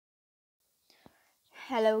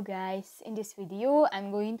Hello guys, in this video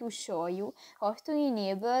I'm going to show you how to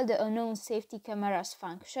enable the unknown safety cameras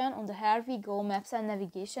function on the HERE WeGo Maps and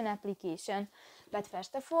Navigation application. But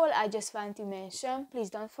first of all, I just want to mention, please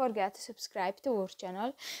don't forget to subscribe to our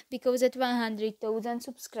channel, because at 100,000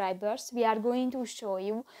 subscribers we are going to show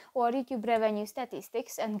you our YouTube revenue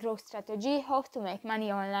statistics and growth strategy, how to make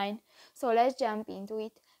money online. So let's jump into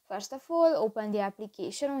it. First of all, open the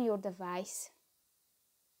application on your device.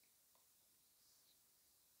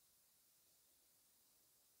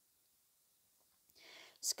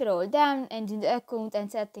 Scroll down and in the account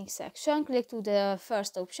and settings section, click to the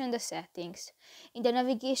first option, the settings. In the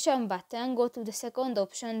navigation button, go to the second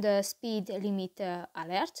option, the speed limit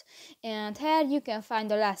alert, and here you can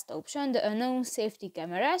find the last option, the unknown safety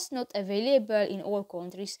cameras, not available in all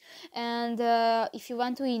countries. And if you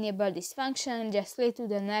want to enable this function, just click to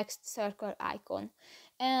the next circle icon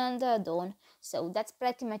and done. So that's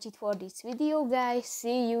pretty much it for this video, guys.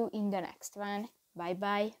 See you in the next one. Bye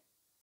bye.